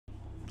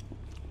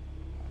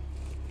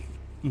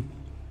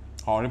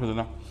Hard for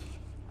the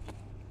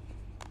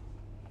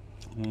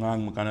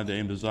ngang kind of day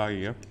in the Zagi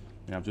here.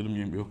 You have to do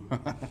you.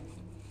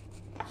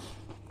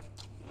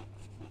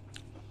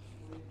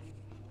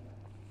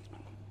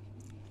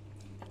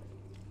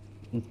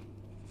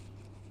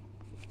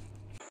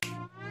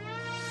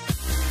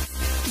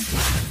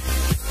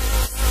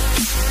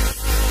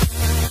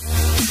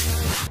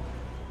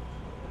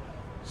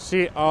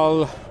 See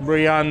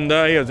AlBiryan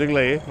da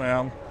yazıklı,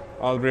 ma'am.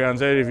 AlBiryan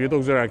se review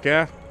to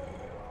zara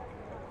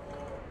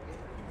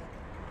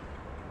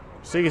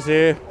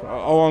see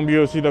awang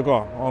BOC da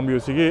ko, awang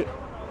BOC ki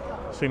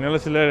signal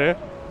sila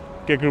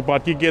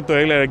Kekrupat Gate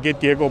to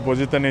gate ke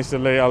opposite ne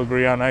sila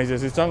AlBiryan ai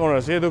se chang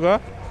or se to ka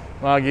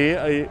magi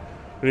ai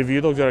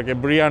review to zara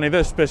biryani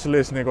da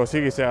specialist ne ko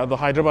see se ado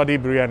Hyderabadi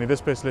biryani da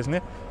specialist ne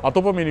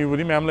atopa menu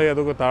budi ma'am la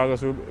ado ko tar ga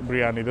su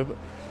biryani da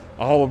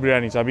aho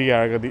biryani chabi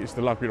ga ga di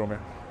istila piro me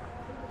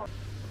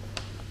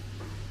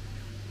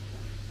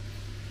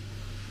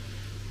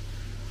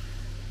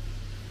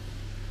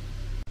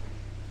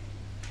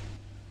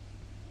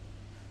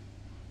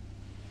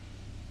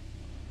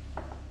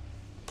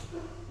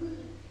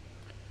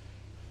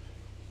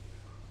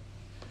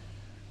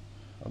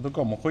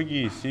Aduko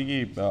mokoigi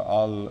sigi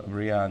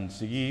AlBiryan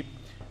sigi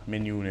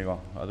menu ne ko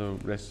adu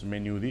rest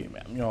menu di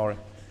ma'am yor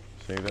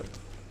say that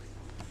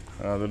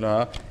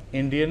aduna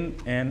Indian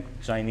and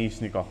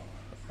Chinese ne ko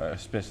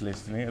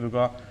specialist ne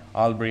aduko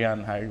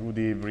AlBiryan hai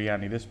udi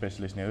biryani de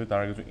specialist ne adu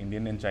tar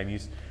Indian and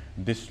Chinese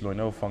dish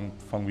loino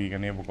fang vi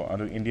gane ko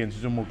adu Indian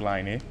su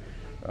muklai ne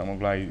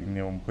muklai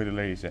ne khoi de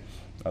lai se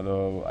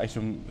adu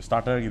aisum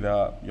starter gi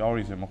da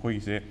yor se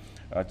mokoigi se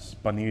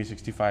paneer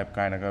 65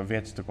 kind of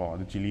veg to call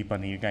the chili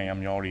paneer kind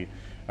of yori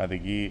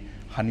the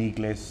honey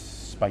glaze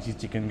spicy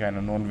chicken kind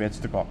of non-veg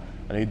to call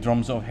the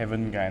drums of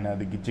heaven kind of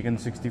the chicken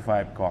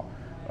 65 call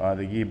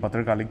the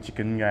butter garlic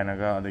chicken kind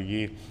of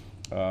the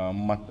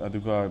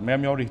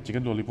ma'am yori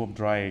chicken lollipop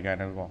dry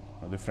kind of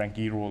the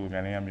Frankie roll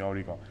kind of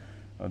yori ko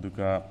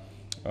the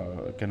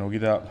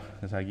kenogida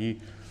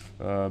sagi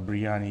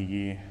biryani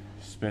gi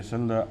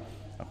special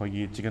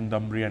chicken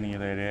dum biryani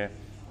there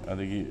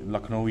adagi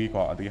Lucknowi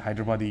ko adagi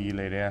Hyderabadi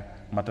lere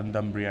mutton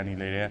dum biryani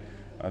lere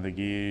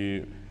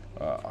adagi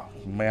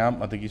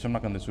mayam adagi some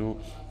nakan su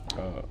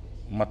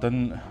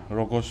mutton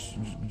rogos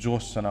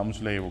jos sanam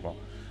su lebo ko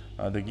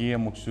adagi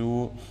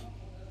amuksu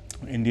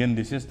Indian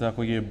dishes da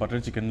ko butter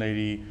chicken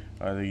lady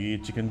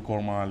adagi chicken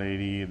korma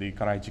lady the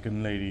karai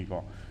chicken lady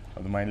ko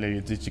adamai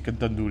lady chicken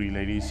tandoori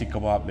lady sikh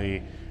kebab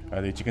lady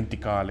the chicken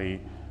tikka lady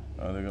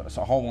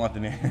sahau ngat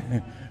ne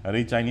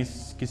ari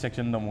Chinese ki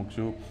section da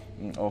muksu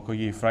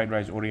okay fried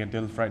rice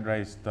oriental fried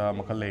rice ta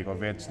makal le ko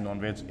veg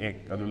non veg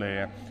egg adu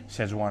le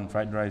Szechuan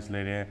fried rice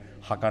le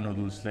Hakka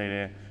noodles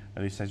le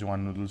ari Szechuan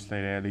noodles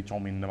le ari chow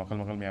mein da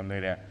makal ma'am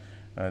le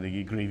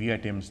the gravy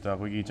items ta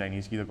ko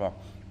Chinese ki da ko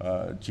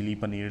chili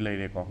paneer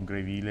le ko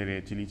gravy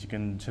le chili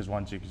chicken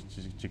Szechuan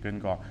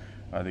chicken ko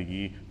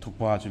adagi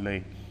thukpa chu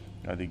le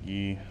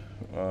adagi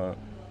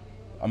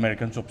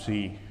American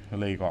chopsi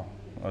le ko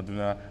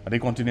aduna ade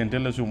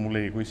continental la su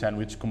mule koi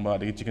sandwich kumba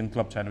ade chicken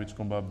club sandwich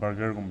kumba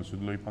burger kumba su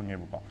loi phange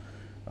ba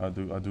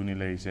adu ni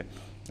le se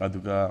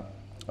aduga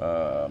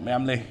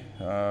ma'am le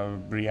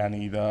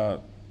biryani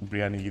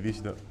gi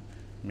this the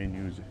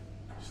menus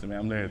se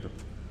ma'am le to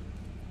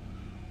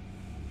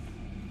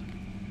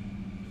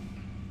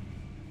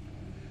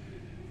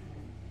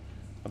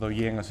ado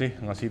ye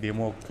ngasi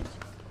demo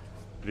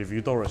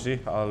review to rasi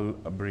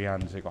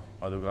AlBiryan se ko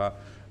aduga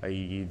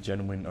ai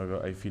genuine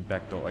ai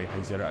feedback to ai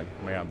haizera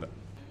ma'am da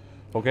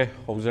okay,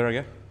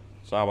 hozerage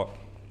saba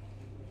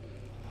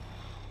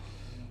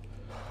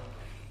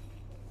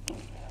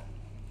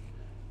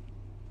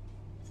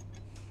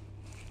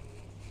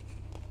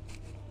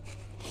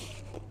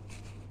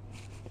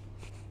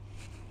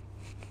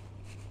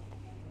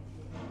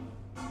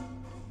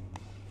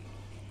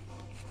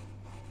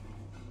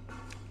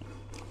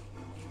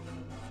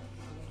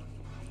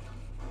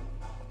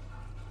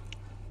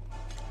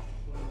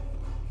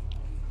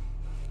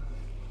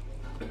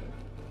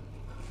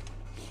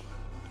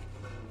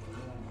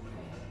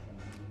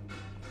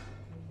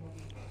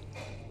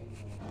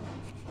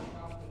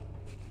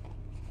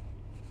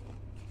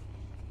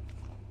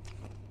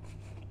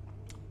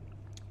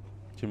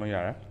Cuma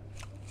ya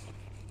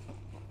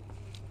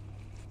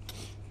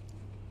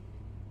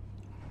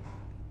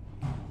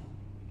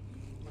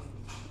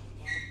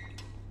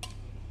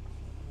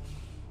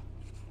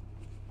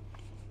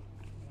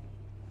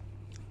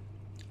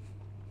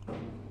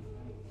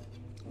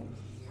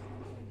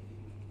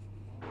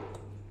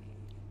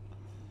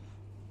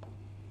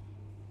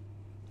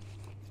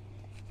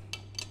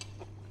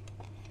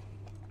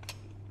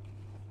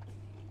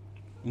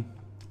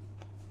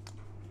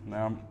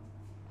Now,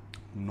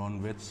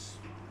 non-veg.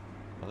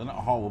 But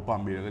not how we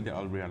pump it. The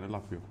AlBiryan, I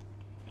love you.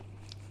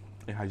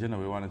 I had no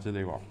one to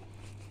say about.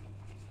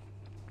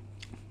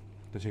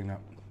 The thing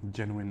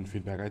genuine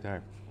feedback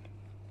I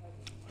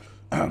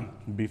have.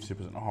 Beef soup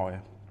is not how,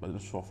 but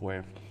it's soft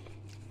way.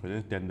 But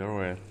it's tender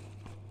way.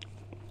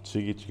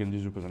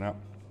 Chicken soup is not.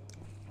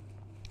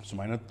 So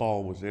mine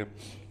tall was it.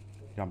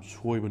 ꯌꯥꯝ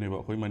ꯁꯣꯏꯕꯅꯦꯕ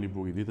ꯑꯩꯈꯣꯏ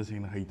ꯃꯅꯤꯄꯨꯔꯒꯤꯗꯤ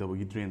ꯇꯁꯦꯡꯅ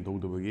ꯍꯩꯇꯕꯒꯤ train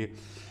ꯇꯧꯗꯕꯒꯤ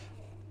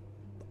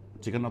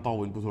chicken ꯑꯇꯥꯎꯕ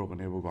ꯑꯣꯏꯅ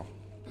ꯄꯨꯊꯣꯔꯛꯀꯅꯦꯕꯀꯣ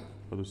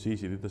ꯑꯗꯨ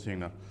ꯁꯤꯁꯤꯗꯤ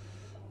ꯇꯁꯦꯡꯅ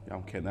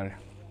ꯌꯥꯝ ꯈꯦꯠꯅꯔꯦ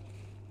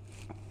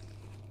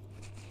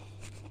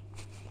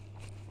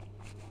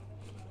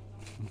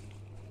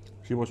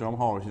ꯁꯤꯃꯁꯨ ꯌꯥꯝ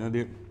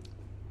ꯍꯥꯎꯔꯤꯁꯤꯅꯗꯤ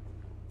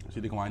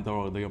ꯁꯤꯗꯤ ꯀꯃꯥꯏꯅ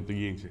ꯇꯧꯔꯒꯗꯤ ꯑꯝꯇ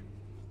ꯌꯦꯡꯁꯤ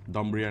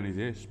ꯗꯝ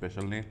ꯕꯤꯔꯌꯥꯅꯤꯁꯦ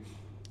ꯁ꯭ꯄꯦꯁꯦꯜꯅꯦ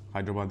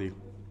ꯍꯥꯏꯗ꯭ꯔꯕꯥꯗꯤ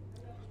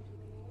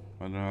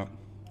ꯑꯗꯨꯅ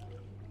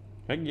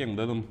ꯍꯦꯛ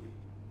ꯌꯦꯡꯕꯗ ꯑꯗꯨꯝ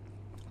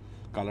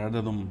ꯀꯂꯔꯗ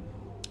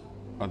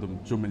ꯑꯗꯨꯝ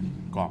ꯆꯨꯝꯃꯤ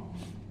ꯀꯣ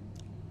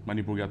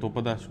ꯃꯅꯤꯄꯨꯔꯒꯤ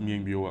ꯑꯇꯣꯞꯄꯗ ꯁꯨꯝ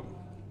ꯌꯦꯡꯕꯤꯌꯨꯕ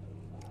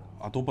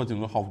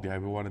ꯑꯇꯣꯞꯄꯁꯤꯡꯗꯣ ꯍꯥꯎꯇꯦ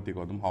ꯍꯥꯏꯕ ꯋꯥ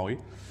ꯅꯠꯇꯦꯀꯣ ꯑꯗꯨꯝ ꯍꯥꯎꯏ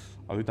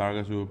ꯑꯗꯨ ꯑꯣꯏ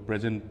ꯇꯥꯔꯒꯁꯨ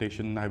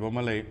ꯄ꯭ꯔꯖꯦꯟꯇꯦꯁꯟ ꯍꯥꯏꯕ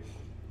ꯑꯃ ꯂꯩ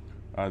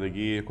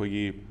ꯑꯗꯒꯤ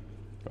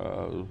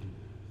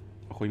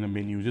ꯑꯩꯈꯣꯏꯅ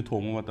ꯃꯦꯅ꯭ꯌꯨꯁꯦ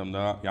ꯊꯣꯡꯕ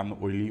ꯃꯇꯝꯗ ꯌꯥꯝꯅ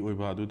ꯑꯣꯏꯂꯤ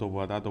ꯑꯣꯏꯕ ꯑꯗꯨ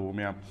ꯇꯧꯕ ꯑꯗꯥ ꯇꯧꯕ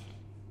ꯃꯌꯥꯝ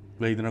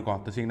ꯂꯩꯗꯅꯀꯣ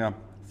ꯇꯁꯦꯡꯅ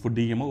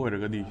ꯐꯨꯗꯤ ꯑꯃ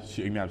ꯑꯣꯏꯔꯒꯗꯤ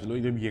ꯁꯤ ꯃꯌꯥꯝꯁꯦ ꯂꯣꯏ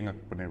ꯑꯗꯨꯝ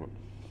ꯌꯦꯡꯉꯛꯄꯅꯦꯕ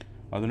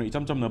ꯑꯗꯨꯅ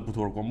ꯏꯆꯝ ꯆꯝꯅ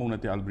ꯄꯨꯊꯣꯔꯛꯄ ꯑꯃꯐꯥꯎ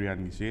ꯅꯠꯇꯦ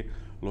ꯑꯜꯕꯤꯔꯌꯥꯅꯤꯁꯦ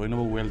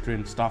ꯂꯣꯏꯅꯃꯛ ꯋꯦꯜ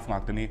ꯇ꯭ꯔꯦꯟ ꯁ꯭ꯇꯥꯐ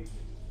ꯉꯥꯛꯇꯅꯤ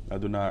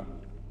ꯑꯗꯨꯅ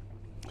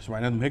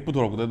ꯁꯨꯃꯥꯏꯅ ꯑꯗꯨꯝ ꯍꯦꯛ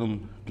ꯄꯨꯊꯣꯔꯛꯄꯗ ꯑꯗꯨꯝ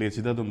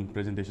ꯄ꯭ꯂꯦꯠꯁꯤꯗ ꯑꯗꯨꯝ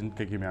ꯄ꯭ꯔꯖꯦꯟꯇꯦꯁꯟ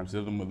ꯀꯩꯀꯩ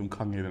ꯃꯌꯥꯝꯁꯤꯗ ꯑꯗꯨꯝ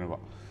ꯈꯪꯉꯦꯗꯅꯀꯣ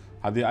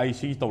ꯍꯥꯏꯗꯤ ꯑꯩ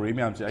ꯁꯤ ꯇꯧꯔꯛꯏ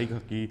ꯃꯌꯥꯝꯁꯦ ꯑꯩ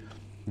ꯈꯛꯀꯤ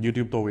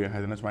ꯌꯨꯇ꯭ꯌꯨꯕ ꯇꯧꯋꯦ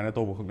ꯍꯥꯏꯗꯅ ꯁꯨꯃꯥꯏꯅ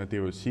ꯇꯧꯕ ꯈꯛ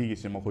ꯅꯠꯇꯦꯕ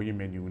ꯁꯤꯒꯤꯁꯦ ꯃꯈꯣꯏꯒꯤ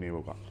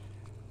ꯃꯦꯅ꯭ꯌꯨꯅꯦꯕꯀꯣ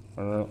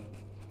ꯑꯗ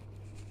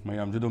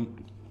ꯃꯌꯥꯝꯁꯦ ꯑꯗꯨꯝ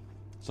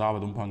ꯆꯥꯕ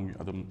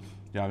ꯑꯗꯨꯝ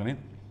ꯌꯥꯒꯅꯤ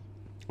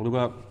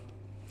ꯑꯗꯨꯒ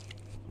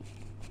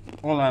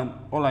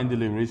ꯑꯣꯟꯂꯥꯏꯟ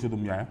ꯗꯦꯂꯤꯚꯔꯤꯁꯨ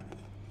ꯑꯗꯨꯝ ꯌꯥꯏ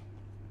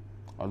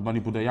ꯑꯗꯨ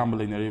ꯃꯅꯤꯄꯨꯔꯗ ꯑꯌꯥꯝꯕ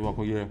ꯂꯩꯅꯔꯤꯕ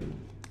ꯑꯩꯈꯣꯏꯒꯤ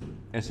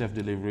SF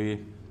ꯗꯦꯂꯤꯚꯔꯤ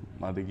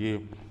ꯑꯗꯒꯤ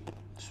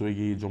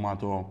ꯁ꯭ꯋꯤꯒꯤ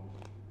ꯖꯣꯃꯥꯇꯣ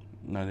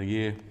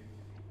ꯑꯗꯒꯤ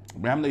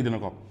ꯃꯌꯥꯝ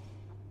ꯂꯩꯗꯅꯀꯣ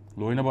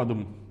ꯂꯣꯏꯅꯃꯛ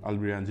ꯑꯗꯨꯝ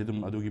ꯑꯜꯕꯤꯔꯌꯥꯟꯁꯦ ꯑꯗꯨꯝ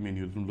ꯑꯗꯨꯒꯤ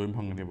ꯃꯦꯅ꯭ꯌꯨ ꯑꯗꯨꯝ ꯂꯣꯏꯅ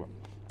ꯐꯪꯒꯅꯦꯕ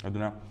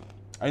ꯑꯗꯨꯅ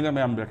ꯑꯩꯅ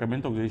ꯃꯌꯥꯝ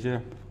ꯔꯦꯀꯃꯦꯟ ꯇꯧꯖꯔꯤꯁꯦ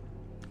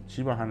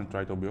ꯁꯤꯃ ꯍꯥꯟꯅ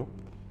ꯇ꯭ꯔꯥꯏ ꯇꯧꯕꯤꯌꯨ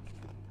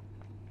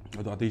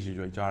ꯑꯗꯣ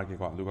ꯑꯇꯩꯁꯤꯁꯨ ꯑꯩ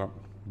ꯆꯥꯔꯒꯦꯀꯣ ꯑꯗꯨꯒ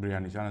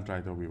ꯕꯤꯔꯌꯥꯅꯤꯁꯦ ꯍꯥꯟꯅ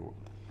ꯇ꯭ꯔꯥꯏ ꯇꯧꯕꯤꯌꯨ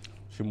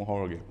ꯁꯤꯃꯨꯛ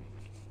ꯍꯧꯔꯒꯦ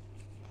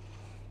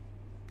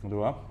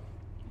ꯑꯗꯨꯒ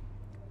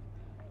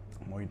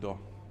ꯃꯣꯏꯗꯣ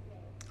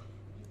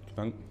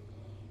ꯈꯤꯇꯪ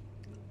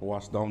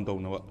ꯋꯥꯁ ꯗꯥꯎꯟ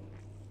ꯇꯧꯅꯕ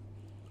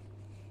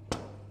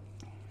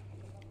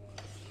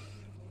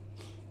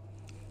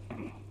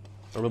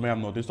ꯑꯗꯣ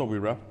ꯃꯌꯥꯝ ꯅꯣꯇꯤꯁ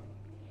ꯇꯧꯕꯤꯕ꯭ꯔꯥ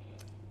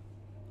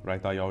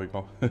ꯔꯥꯏꯇꯥ ꯌꯥꯎꯏꯀꯣ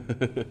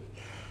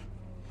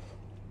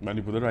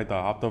ꯃꯅꯤꯄꯨꯔꯗ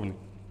ꯔꯥꯏꯇꯥ ꯍꯥꯞꯇꯕꯅꯤ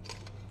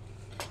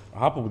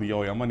ꯍꯥꯞꯄꯕꯨꯗꯤ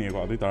ꯌꯥꯎꯋꯦ ꯑꯃꯅꯤꯀꯣ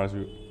ꯑꯗꯨ ꯑꯣꯏ ꯇꯥꯔꯁꯨ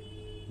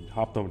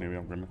ꯍꯥꯞꯇꯕꯅꯦꯕ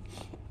ꯌꯥꯝ ꯀꯟꯅ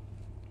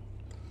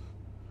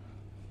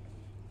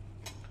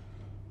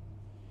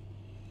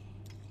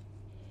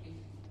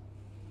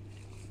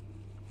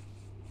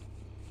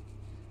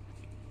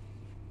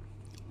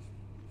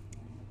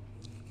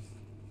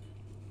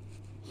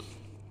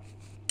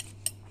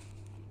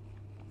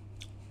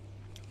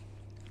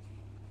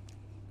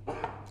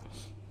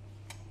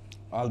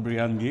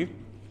ꯑꯜꯕꯤꯔꯌꯥꯟꯒꯤ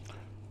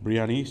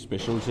ꯕꯤꯔꯌꯥꯅꯤ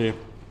ꯁ꯭ꯄꯦꯁꯦꯜꯁꯦ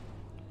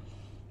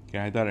ꯀꯩ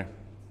ꯍꯥꯏꯇꯥꯔꯦ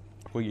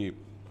ꯑꯩꯈꯣꯏꯒꯤ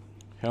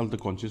ꯍꯦꯜꯊ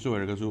ꯀꯣꯟꯁꯤꯌꯁ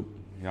ꯑꯣꯏꯔꯒꯁꯨ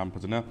ꯌꯥꯝ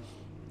ꯐꯖꯅ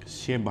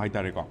ꯁꯦꯝꯕ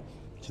ꯍꯥꯏꯇꯥꯔꯦꯀꯣ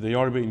ꯁꯤꯗ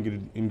ꯌꯥꯎꯔꯤꯕ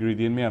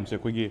ꯏꯟꯒ꯭ꯔꯤꯗꯤꯌꯦꯟ ꯃꯌꯥꯝꯁꯦ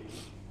ꯑꯩꯈꯣꯏꯒꯤ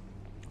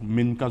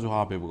ꯃꯤꯟꯠꯀꯁꯨ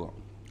ꯍꯥꯞꯄꯦꯕꯀꯣ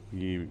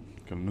ꯑꯩꯈꯣꯏꯒꯤ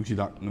ꯀꯩꯅꯣ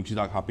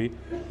ꯅꯨꯡꯁꯤꯗꯥꯛ ꯍꯥꯞꯄꯤ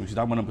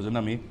ꯅꯨꯡꯁꯤꯗꯥꯛ ꯃꯅꯝ ꯐꯖꯅ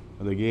ꯅꯝꯃꯤ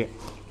ꯑꯗꯒꯤ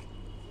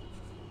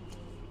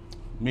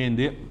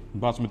ꯃꯦꯟꯗꯤ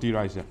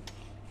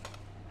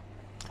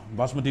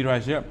ꯕꯥꯁꯃꯇꯤ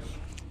ꯔꯥꯏꯁꯁꯦ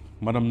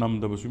ꯃꯅꯝ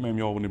ꯅꯝꯗꯕꯁꯨ ꯃꯌꯥꯝ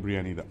ꯌꯥꯎꯕꯅꯦ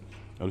ꯕꯤꯔꯌꯥꯅꯤꯗ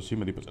ꯑꯗꯨ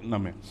ꯁꯤꯃꯗꯤ ꯐꯖꯅ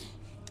ꯅꯝꯃꯦ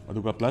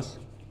ꯑꯗꯨꯒ ꯄ꯭ꯂꯁ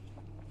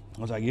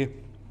ꯉꯁꯥꯏꯒꯤ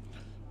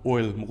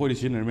ꯑꯣꯏꯜ ꯃꯈꯣꯏꯗ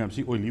ꯁꯤꯖꯤꯟꯅꯔꯤꯕ ꯃꯌꯥꯝ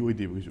ꯁꯤ ꯑꯣꯏꯂꯤ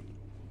ꯑꯣꯏꯗꯦꯕ ꯀꯩꯁꯨ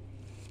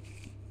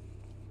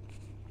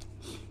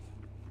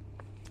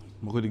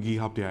ꯃꯈꯣꯏꯗ ꯘꯤ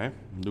ꯍꯥꯞꯇꯦ ꯍꯥꯏ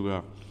ꯑꯗꯨꯒ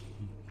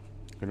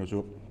ꯀꯩꯅꯣꯁꯨ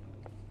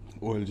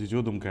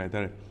ꯑꯣꯏꯜꯁꯤꯁꯨ ꯑꯗꯨꯝ ꯀꯩ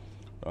ꯍꯥꯏꯇꯥꯔꯦ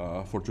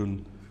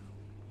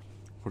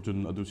ꯐꯣꯔꯆꯨꯟ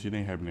ꯑꯗꯨ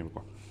ꯁꯤꯖꯤꯟꯅꯩ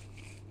ꯍꯥꯏꯕꯅꯦꯕꯀꯣ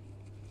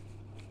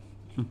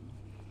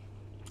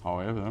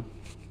ꯍꯥꯎꯋꯦ ꯐꯖꯅ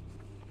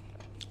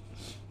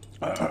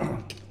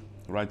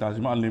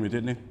ꯔꯥꯏꯇꯥꯁꯤꯃ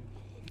ꯑꯟꯂꯤꯃꯤꯇꯦꯠꯅꯤ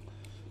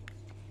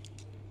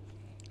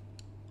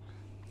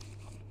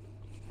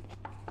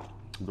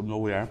ꯑꯗꯨꯝ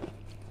ꯂꯧꯕ ꯌꯥꯏ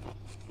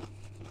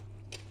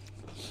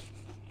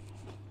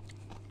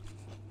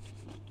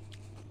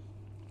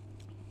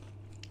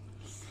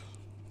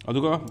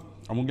ꯑꯗꯨꯒ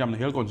ꯑꯃꯨꯛ ꯌꯥꯝꯅ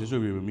ꯍꯦꯜꯊ ꯀꯣꯟꯁꯤꯌꯁ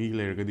ꯑꯣꯏꯕꯤꯕ ꯃꯤ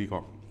ꯂꯩꯔꯒꯗꯤꯀꯣ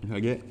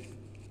ꯉꯁꯥꯏꯒꯤ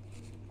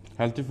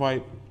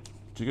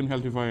ꯆꯤꯀꯟ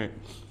ꯍꯦꯜꯊꯤꯐꯥꯏ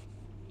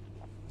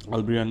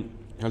ꯑꯜꯕꯤꯔꯌꯥꯟ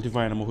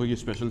ꯍꯦꯜꯊꯤꯐꯥꯏ ꯍꯥꯏꯅ ꯃꯈꯣꯏꯒꯤ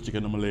ꯁ꯭ꯄꯦꯁꯦꯜ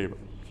ꯆꯤꯀꯟ ꯑꯃ ꯂꯩꯌꯦꯕ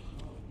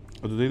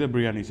ꯑꯗꯨꯗꯩꯗ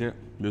ꯕꯤꯔꯌꯥꯅꯤꯁꯦ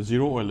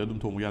ꯖꯤꯔꯣ ꯑꯣꯏꯜꯗ ꯑꯗꯨꯝ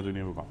ꯊꯣꯡꯕ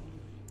ꯌꯥꯗꯣꯏꯅꯦꯕꯀꯣ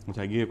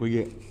ꯉꯁꯥꯏꯒꯤ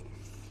ꯑꯩꯈꯣꯏꯒꯤ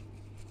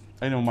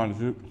ꯑꯩꯅ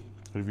ꯃꯃꯥꯡꯗꯁꯨ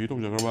ꯔꯤꯚ꯭ꯌꯨ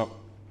ꯇꯧꯖꯈ꯭ꯔꯕ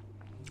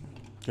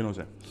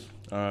ꯀꯩꯅꯣꯁꯦ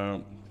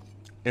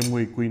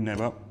ꯑꯦꯝꯋꯦ ꯀꯨꯏꯟ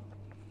ꯍꯥꯏꯕ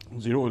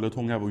ꯖꯤꯔꯣ ꯑꯣꯏꯜꯗ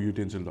ꯊꯣꯡ ꯌꯥꯕ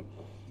ꯌꯨꯇꯦꯟꯁꯤꯜꯗꯣ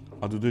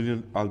ꯑꯗꯨꯗꯩꯗꯤ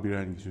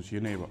ꯑꯜꯕꯤꯔꯌꯥꯅꯤꯒꯤꯁꯨ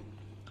ꯁꯤꯖꯤꯟꯅꯩꯌꯦꯕ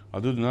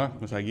ꯑꯗꯨꯗꯨꯅ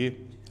ꯉꯁꯥꯏꯒꯤ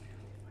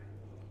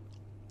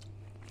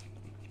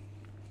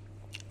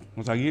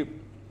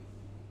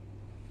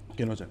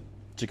ꯀꯩꯅꯣꯁꯦ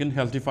ꯆꯤꯀꯟ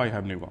ꯍꯦꯜꯊꯤꯐꯥꯏ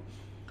ꯍꯥꯏꯕꯅꯦꯕꯀꯣ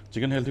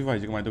ꯆꯤꯀꯟ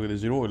ꯍꯦꯜꯊꯤꯐꯥꯏꯁꯦ ꯀꯃꯥꯏꯅ ꯇꯧꯒꯦꯗ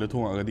ꯖꯤꯔꯣ ꯑꯣꯏꯜꯗ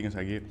ꯊꯣꯡꯉꯒꯗꯤ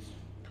ꯉꯁꯥꯏꯒꯤ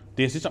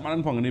ꯇꯦꯁꯁꯤ ꯆꯞ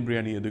ꯃꯥꯟꯅꯅ ꯐꯪꯒꯅꯤ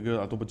ꯕꯤꯔꯌꯥꯅꯤ ꯑꯗꯨꯒ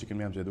ꯑꯇꯣꯞꯄ ꯆꯤꯀꯟ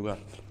ꯃꯌꯥꯝꯁꯦ ꯑꯗꯨꯒ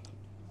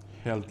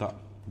ꯍꯦꯜꯊꯇ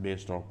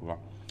ꯕꯦꯁ ꯇꯧꯔꯛꯄꯀꯣ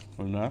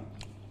ꯑꯗꯨꯅ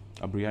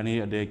ꯕꯤꯔꯌꯥꯅꯤ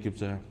ꯑꯗꯩ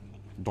ꯀꯤꯞꯁꯦ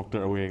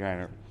ꯗꯣꯛꯇꯔ ꯑꯋꯦ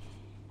ꯀꯥꯏꯅ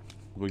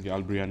ꯑꯩꯈꯣꯏꯒꯤ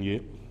ꯑꯜꯕꯤꯔꯌꯥꯟꯒꯤ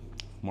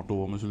ꯃꯣꯇꯣ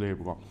ꯑꯃꯁꯨ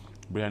ꯂꯩꯌꯦꯕꯀꯣ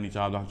ꯕꯤꯔꯌꯥꯅꯤ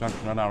ꯆꯥꯕꯗ ꯍꯛꯆꯥꯡ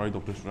ꯁꯨꯡꯅꯥ ꯅꯥꯔꯣꯏ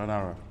ꯗꯣꯛꯇꯔ ꯁꯨꯡꯅꯥ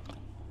ꯅꯥꯔꯣꯏ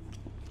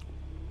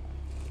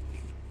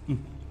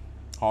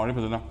ꯍꯥꯎꯔꯦ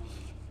ꯐꯖꯅ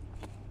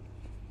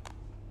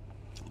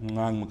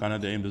ꯉꯥꯡꯕ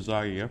ꯀꯥꯟꯅꯗꯦ ꯑꯩ ꯑꯝꯇ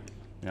ꯆꯥꯈꯤꯒꯦ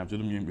ꯃꯌꯥꯝꯁꯨ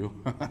ꯑꯗꯨꯝ ꯌꯦꯡꯕꯤꯌꯨ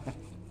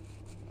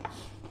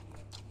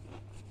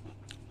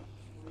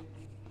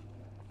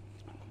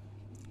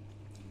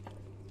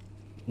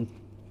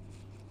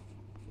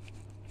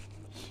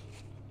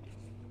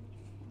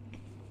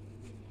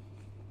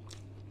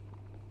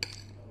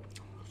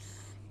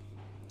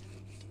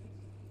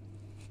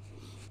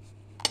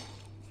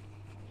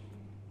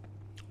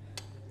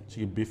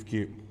ꯁꯤꯒꯤ ꯕꯤꯐꯀꯤ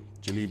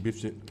ꯆꯤꯂꯤ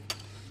ꯕꯤꯐꯁꯦ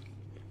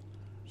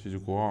ꯁꯤꯁꯨ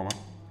ꯈꯨꯍꯥꯎ ꯑꯃ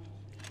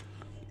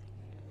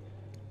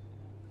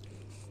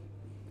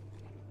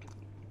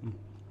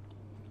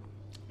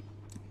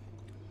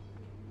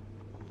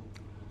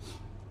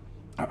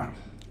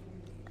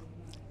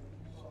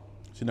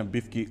sina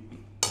beef ki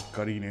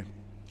curry ne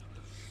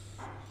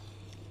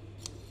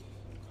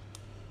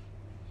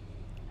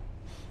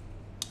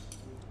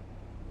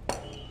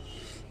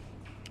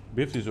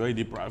beef is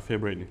already my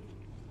favorite ne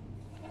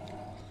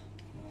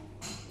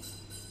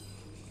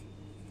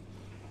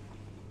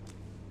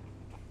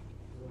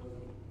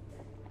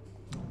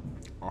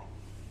oh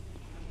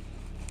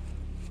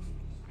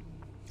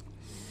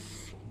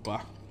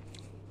bah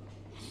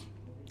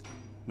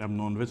nam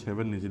non-veg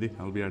heaven ni jadi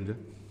AlBiryan je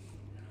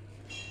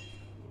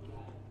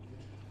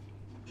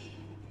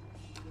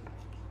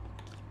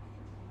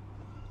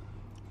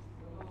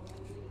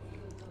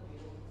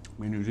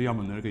menu gì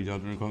mà nó cái giờ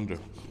nó không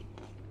được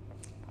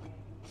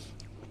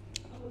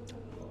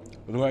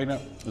rồi anh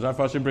that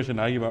first impression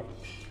ai vậy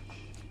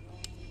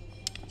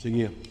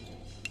sige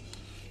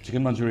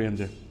chicken Manchurian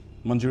je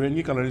Manchurian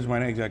की color is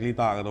मायने exactly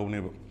ता का तो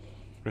उन्हें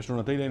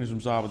restaurant ते लेने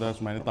सुमसा बता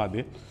मायने ता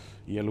दे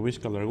yellowish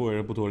color को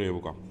एयर पुथोरे वो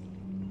का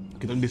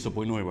कितना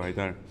disappoint हुए भाई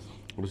तार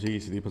और उसी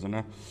इसलिए पसंद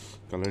ना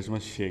color इसमें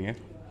शेंग है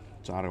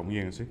चार हम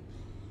ये ऐसे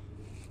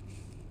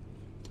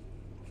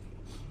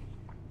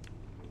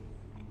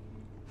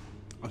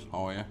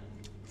oh yeah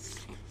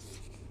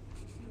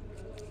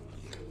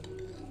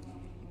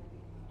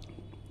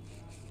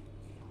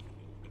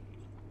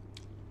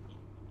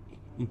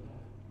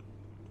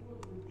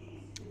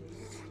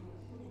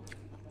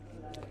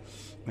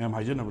em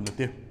hay rất là vấn đề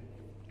tiếp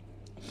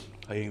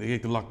hay thấy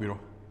cái lọc rồi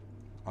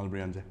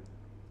AlBiryan chứ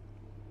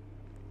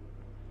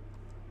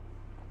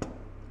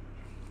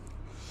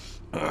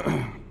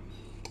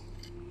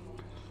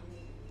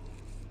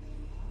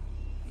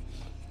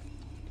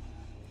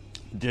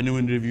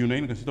genuine review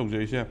này cái tộc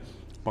giới xe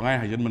bằng ai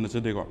hay dân mình sẽ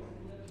đây gọi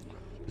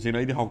sẽ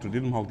lấy đi học trực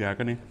tiếp học thì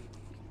cái này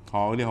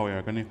họ đi học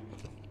cái này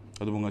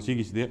ở tụi mình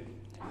cái gì đấy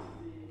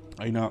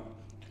anh nào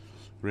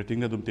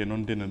rating là tụi tiền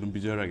on tiền là tụi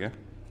bây giờ rồi cái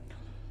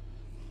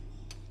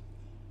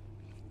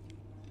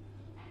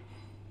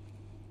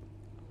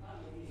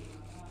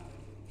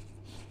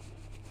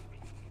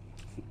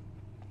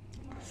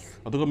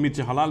अतुगा meet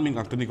halal min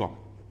ngakta ko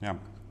yam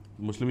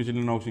muslim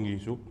isin naw singi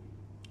su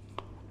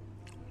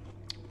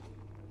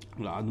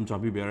la adum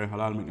chabi bere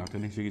halal min ngakta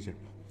ni sigi se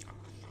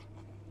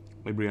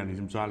bai biryani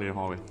sim cha le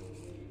hawe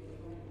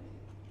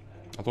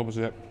atopa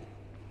se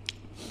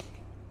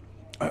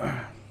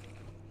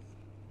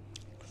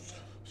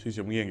si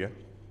sim ngeng ya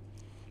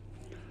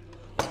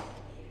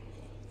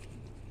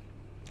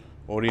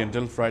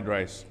oriental fried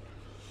rice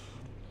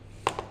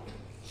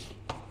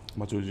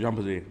machu jam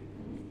baje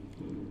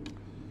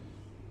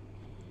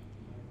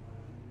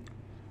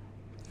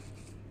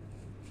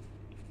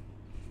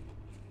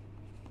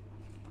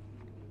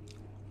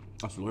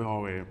Asli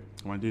hawe,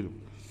 kemana itu?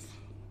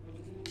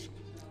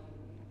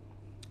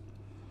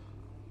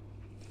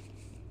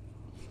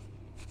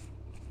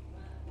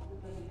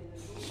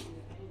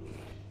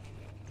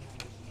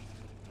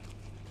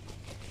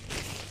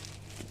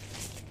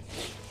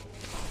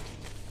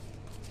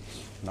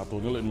 Nào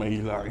tôi nó lên mì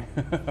lại,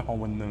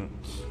 không mình nữa.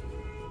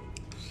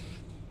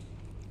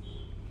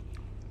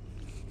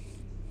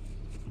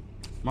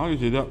 Nói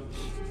gì đó?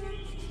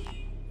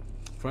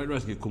 Fried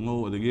rice cái cùng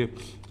ngô ở đây kia,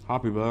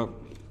 happy ba.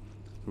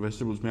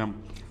 Vegetables में हम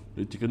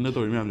chicken ने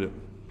तो में हम जो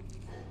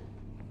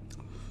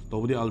तो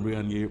वो दी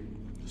AlBiryan ये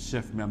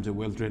chef में हम जो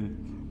well trained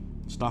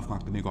staff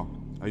मार्क करने को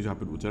आई जो आप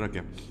पे उचरा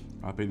क्या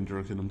आप पे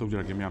introduction हम तो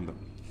उचरा क्या में हम तो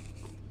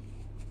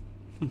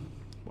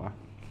वाह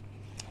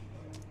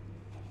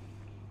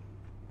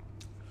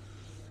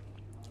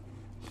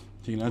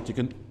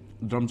chicken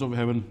drums of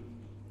heaven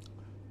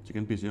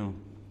chicken piece you know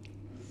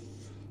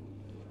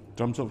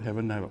drums of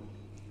heaven है वो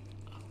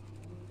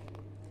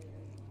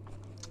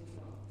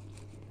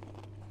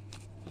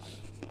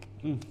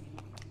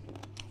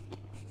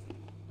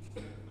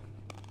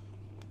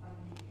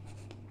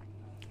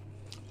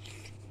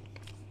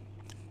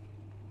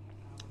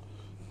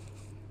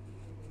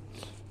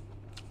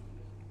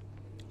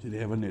Jadi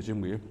heaven này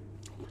xem nghĩa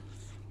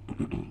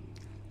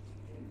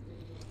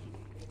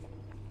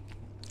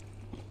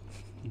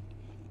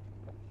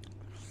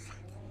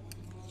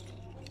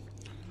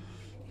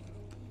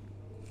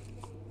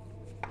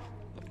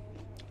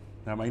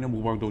làm anh nó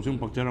bù bằng tổ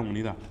chức bậc chân lòng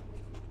đi ta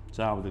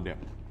sao được đẹp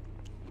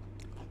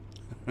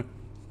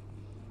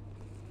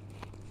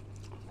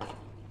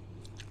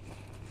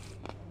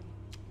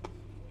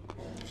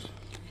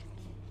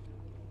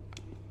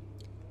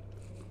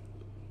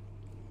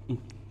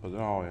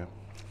rồi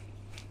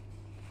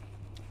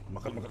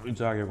makan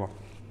pizza kìa con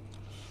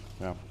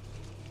yeah.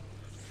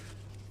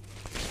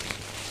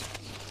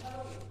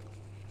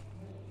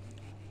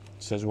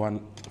 Szechuan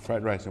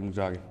fried rice em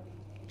ra kìa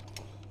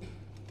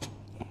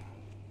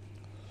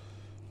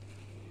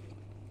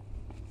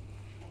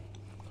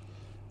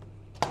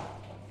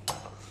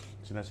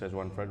xin là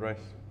Szechuan fried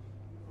rice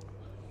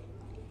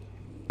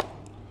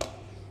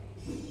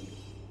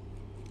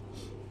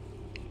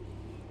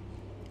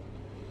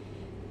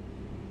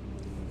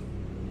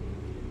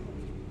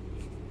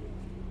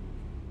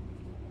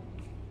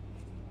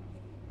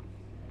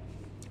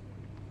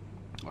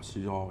ꯃꯁꯤ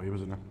ꯌꯥꯎꯋꯦ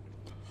ꯐꯖꯅ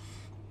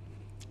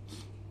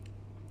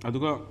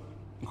ꯑꯗꯨꯒ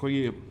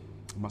ꯑꯩꯈꯣꯏꯒꯤ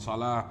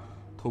ꯃꯁꯥꯂꯥ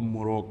ꯊꯨꯝ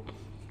ꯃꯣꯔꯣꯛ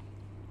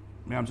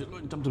ꯃꯌꯥꯝꯁꯦ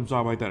ꯂꯣꯏ ꯆꯞ ꯆꯞ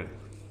ꯆꯥꯕ ꯍꯥꯏꯇꯥꯔꯦ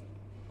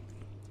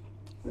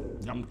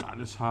ꯌꯥꯝ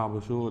ꯀꯥꯅ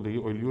ꯁꯥꯕꯁꯨ ꯑꯗꯒꯤ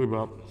ꯑꯣꯏꯂꯤ ꯑꯣꯏꯕ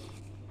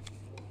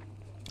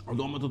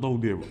ꯑꯗꯨ ꯑꯃꯠꯇ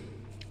ꯇꯧꯗꯦꯕ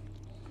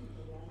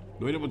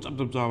ꯂꯣꯏꯅꯃꯛ ꯆꯞ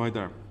ꯆꯞ ꯆꯥꯕ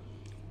ꯍꯥꯏꯇꯥꯔꯦ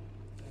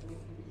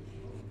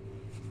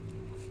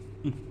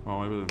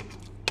ꯍꯥꯎꯋꯦ ꯐꯖꯅ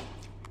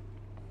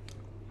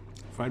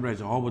ꯐ꯭ꯔꯥꯏꯗ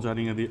ꯔꯥꯏꯁ ꯑꯍꯥꯎꯕ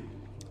ꯆꯥꯅꯤꯡꯉꯗꯤ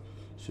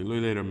ꯁꯤ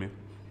ꯂꯣꯏ ꯂꯩꯔꯝꯃꯦ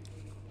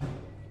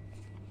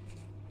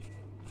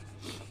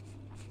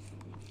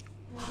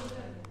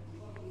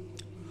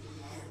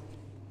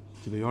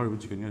sida yawriba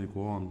chicken yaadi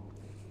kuwaan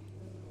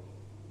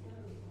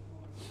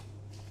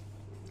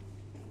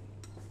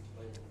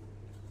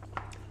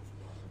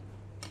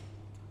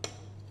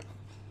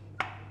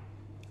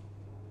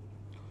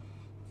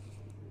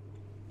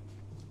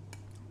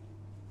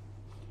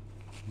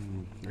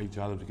ay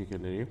chaadabsi keke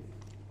leeyahay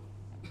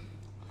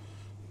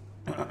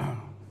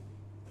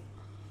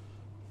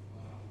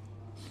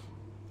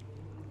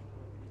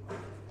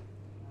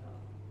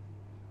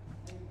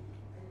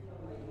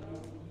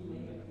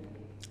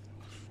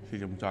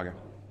sisi amuк chaage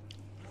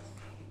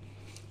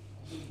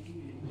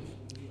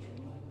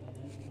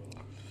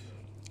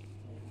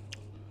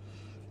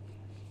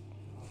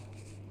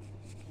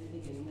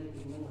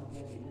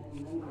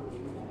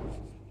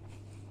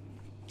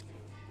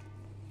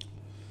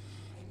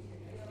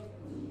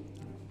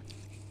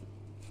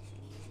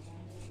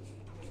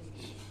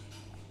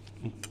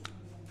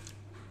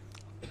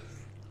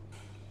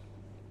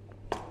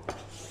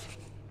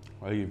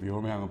ꯑꯩꯒꯤ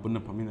ꯚꯤꯌꯣꯔ ꯃꯌꯥꯝꯒ ꯄꯨꯟꯅ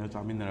ꯐꯝꯃꯤꯟꯅꯔ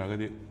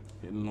ꯆꯥꯃꯤꯟꯅꯔꯒꯗꯤ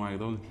ꯍꯦꯟꯅ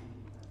ꯅꯨꯡꯉꯥꯏꯒꯗꯧꯅꯤ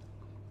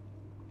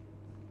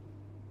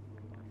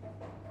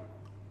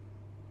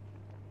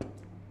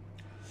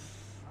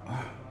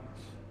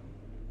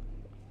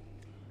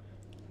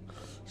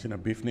sina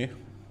beefni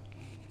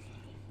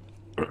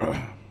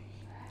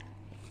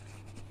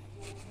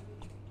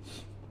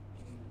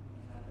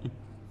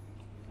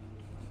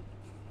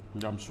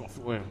yam soft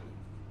oil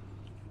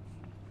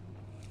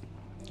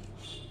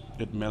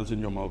it melts in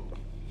your mouth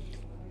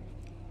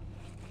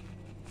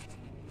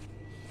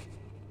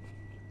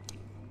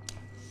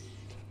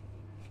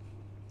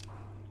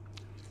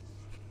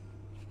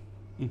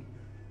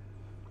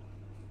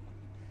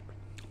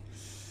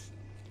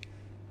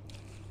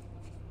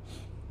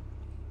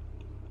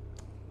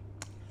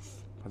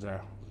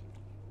맞아요.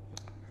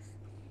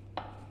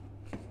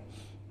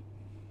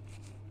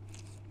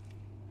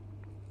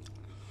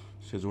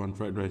 Szechuan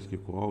fried rice की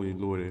खुआओ ये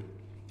लो रे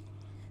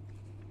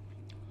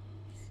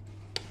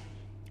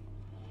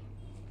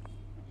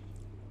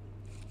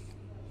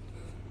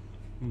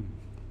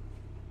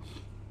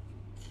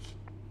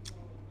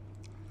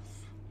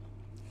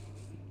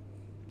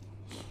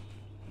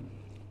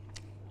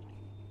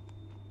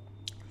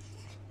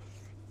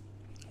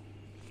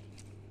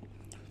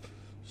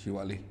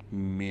शिवाली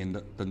मेन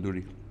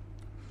तंदूरी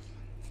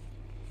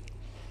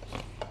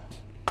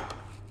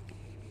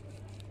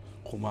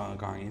खुमांग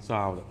कांगी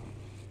चावदा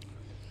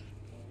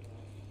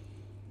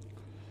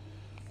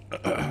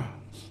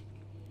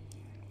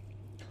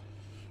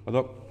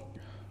अदो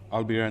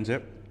AlBiryan से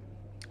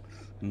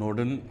नॉर्थ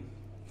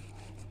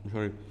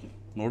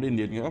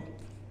इंडियन का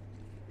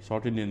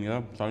साउथ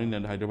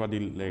इंडियन हैदराबादी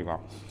लेगा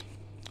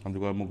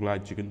अदुगा मुगलाई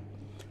चिकन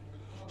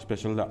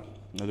स्पेशल दा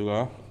अदुगा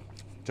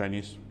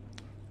Chinese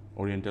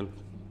Oriental.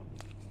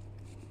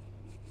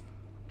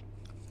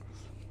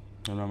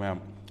 Ano ma'am?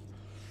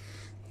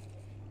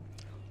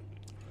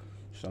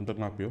 Santot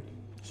nga piyo.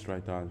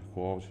 Straight out.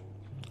 Kuwaos.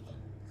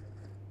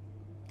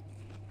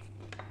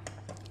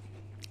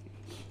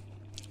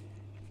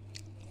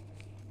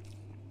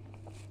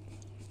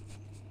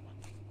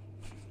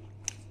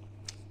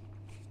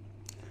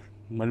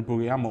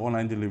 Manipur yam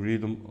online delivery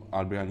dum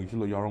AlBiryan ki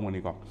lo yarong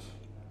mani ka.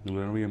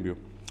 Nulan mo yam piyo.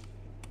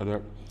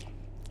 Ada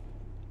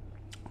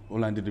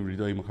online delivery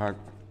do ima khak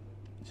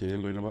serial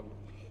loina ba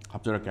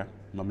hapjaraka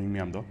maming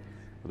miyam do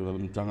aduga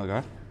dum changaga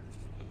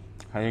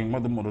hayeng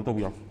madum order taw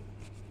yaw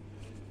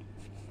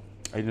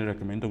aina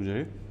recommend taw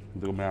jay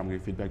aduga mayam gi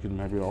feedback dum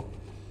habi yaw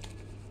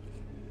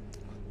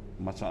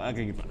masala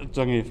gi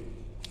changi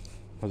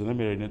fazana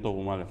mere ne taw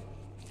mala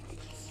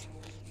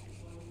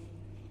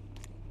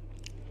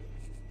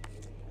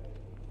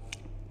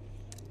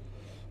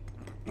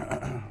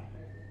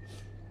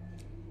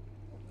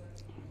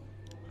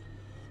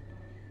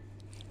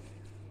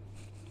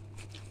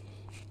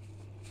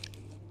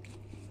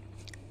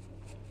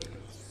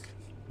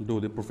do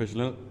the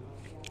professional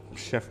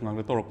chef ngang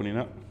the torok ni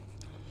na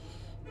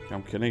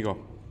yam khenai ko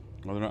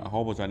aduna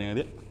ahobo chani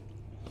ngadi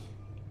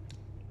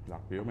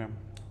lak piyo mem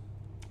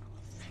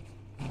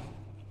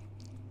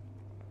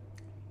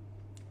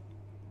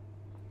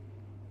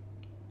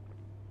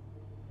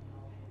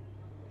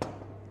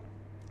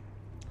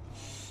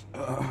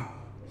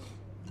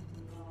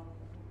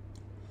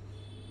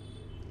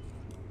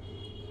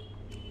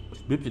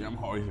beef yam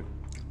hoy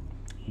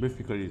beef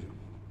curry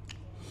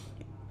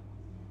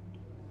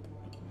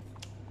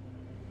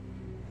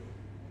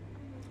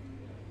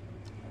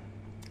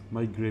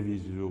my gravy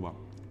is juba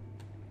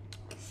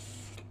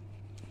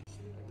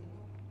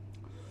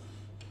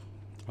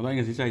Hôm nay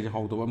ngasi chai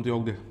học tổ âm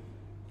tiêu đi.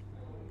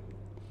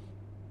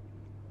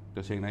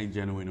 Cái xe này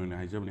genuine này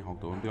hay chứ mình học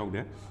tổ âm tiêu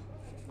đấy.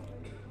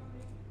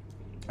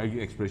 Cái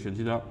expression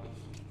gì đó,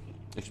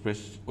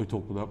 express ôi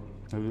thuộc đó,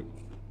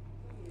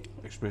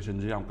 expression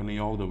gì làm cái này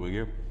học được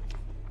bởi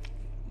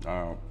cái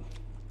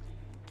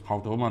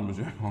học tổ man bây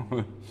giờ,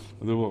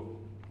 rồi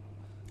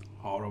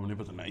họ rồi mình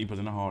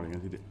phải nói họ đấy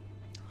cái gì.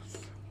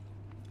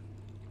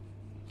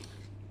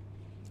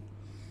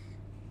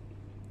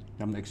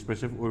 Yamna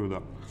expressive oyda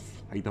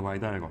ayta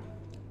bayda rego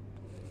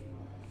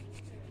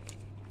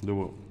do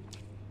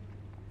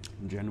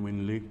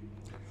genuinely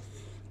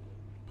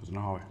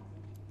pasna hawe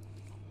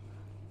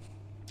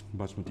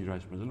basmati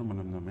rice pasna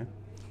manam name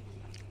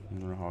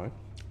no hawe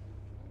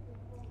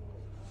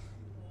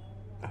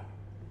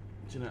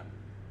china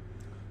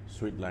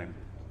sweet lime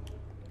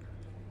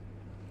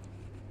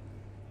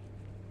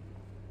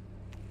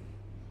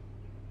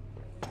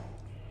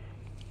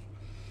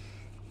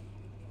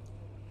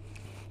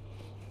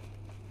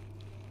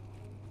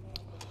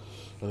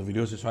The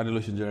video is finally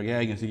listened to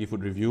again. You can see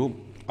food review.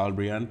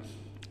 AlBiryan.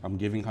 I'm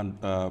giving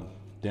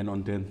 10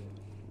 on 10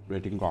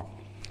 rating.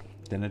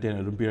 10 on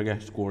 10 Dum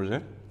Biryani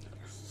scores.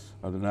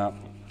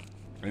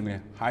 I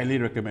highly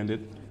recommend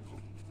it.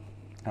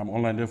 I'm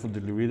online there for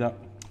delivery.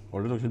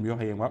 Order to send me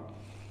a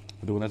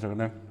do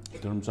that.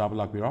 Dum Chap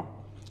like Piro.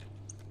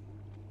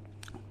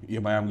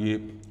 You may have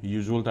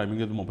usual timing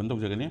that open to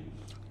Jagani.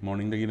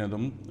 Morning the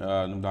Ginadum,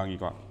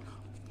 Numdangi.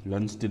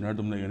 Lunch dinner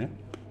Dum Nagani.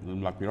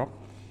 Dum Lakpiro.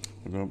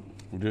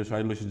 Video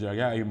saya lu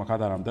sejaga, ayo makan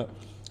dalam tu,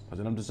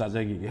 pasal nam tu saja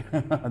gigi,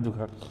 aduh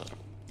kan,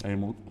 ayo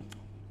mau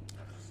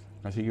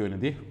nasi gini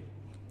nanti,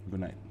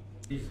 good night.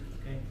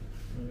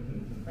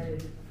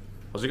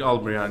 Howsik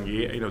AlBiryan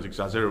gigi, ayo howsik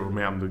saja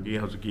rumah tu gigi,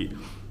 howsik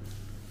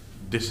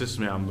dishes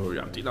rumah tu,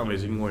 am tidak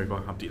amazing moi ko,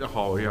 am tidak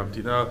haw, am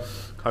tidak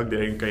kag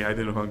deh, kayak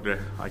ada orang deh,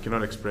 I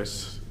cannot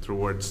express through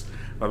words,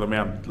 lalu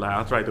rumah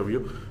lah try to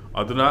view,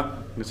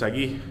 aduna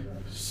ngasagi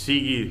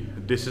sigi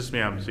dishes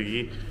rumah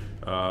sigi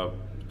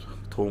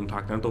Thong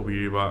thak nan to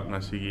biriba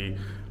ngasi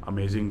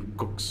amazing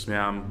cooks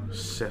ma'am,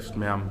 chefs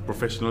ma'am,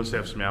 professional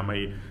chefs ma'am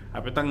ai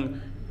apetang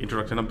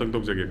introduction am tang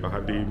tok jage ka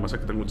hadi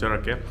masak tang uchara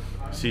ke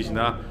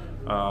sisna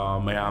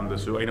mayam da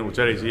su aina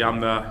uchare si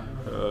amna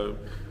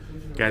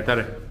kaya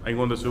tare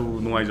aingon da su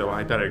nuai jawa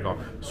ai tare ka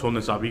somna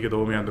sabi ke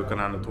do ma'am do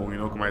kanana thong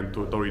ino kamai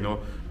to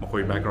torino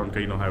makoi background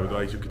kai no hai do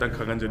ai su kitang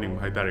khagan jani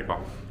hai tare ka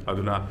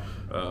aduna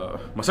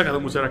masak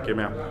tang uchara ke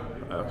ma'am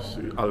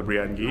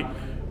AlBiryan gi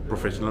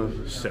professional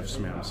chefs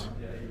ma'am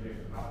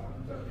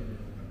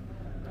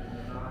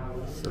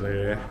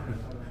Sele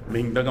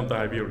Ming đang cầm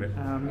tay biểu này.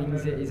 Ming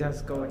is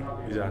Izas going.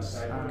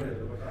 Izas.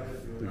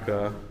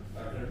 Được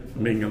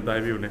Ming cầm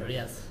tay biểu này.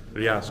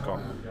 Rias con.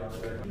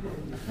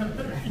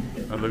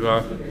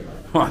 Được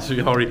Wow,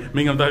 sorry.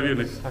 Ming cầm tay biểu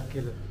này.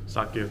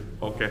 Sakil.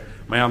 Okay.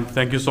 Ma'am,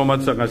 thank you so much.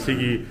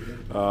 Ngasi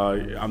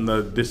I'm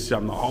the this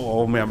I'm the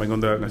oh ma'am I'm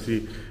going to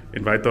ngasi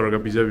invite to our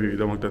pizza view.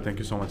 Thank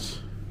you so much.